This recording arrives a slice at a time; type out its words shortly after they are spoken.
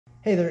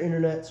Hey there,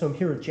 Internet. So I'm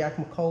here with Jack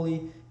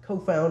McCauley,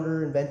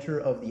 co-founder,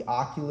 inventor of the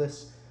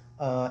Oculus,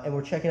 and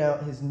we're checking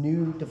out his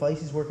new device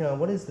he's working on.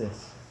 What is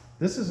this?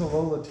 This is a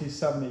Lola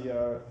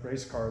T70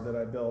 race car that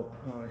I built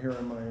here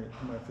in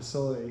my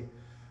facility.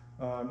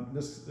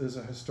 This is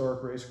a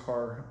historic race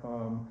car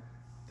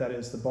that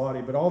is the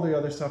body, but all the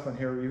other stuff on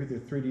here, we either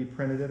 3D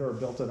printed it or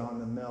built it on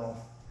the mill.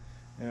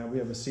 And we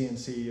have a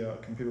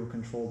CNC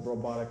computer-controlled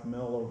robotic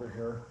mill over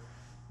here.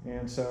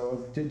 And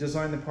so to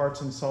design the parts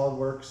in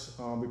SolidWorks,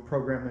 we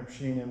program the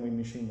machine and we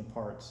machine the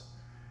parts.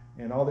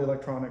 And all the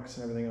electronics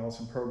and everything else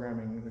and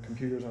programming, the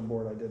computers on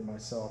board, I did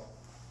myself.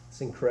 It's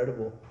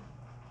incredible.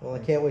 Well, I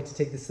can't wait to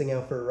take this thing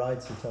out for a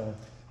ride sometime.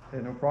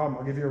 Hey, no problem.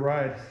 I'll give you a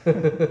ride.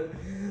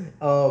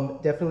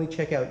 Definitely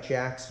check out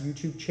Jack's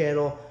YouTube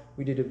channel.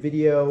 We did a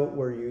video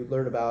where you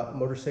learn about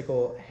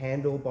motorcycle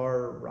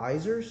handlebar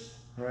risers.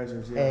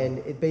 Risers, yeah. And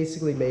it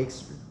basically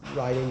makes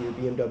riding your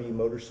BMW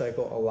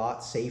motorcycle a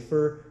lot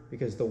safer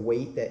because the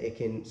weight that it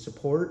can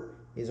support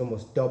is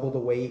almost double the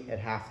weight at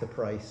half the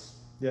price.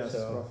 Yes,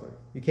 So roughly.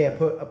 you can't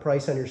put a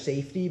price on your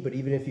safety, but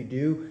even if you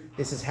do,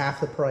 this is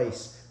half the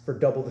price for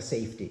double the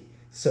safety.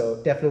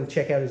 So definitely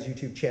check out his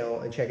YouTube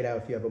channel and check it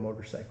out if you have a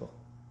motorcycle.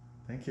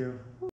 Thank you.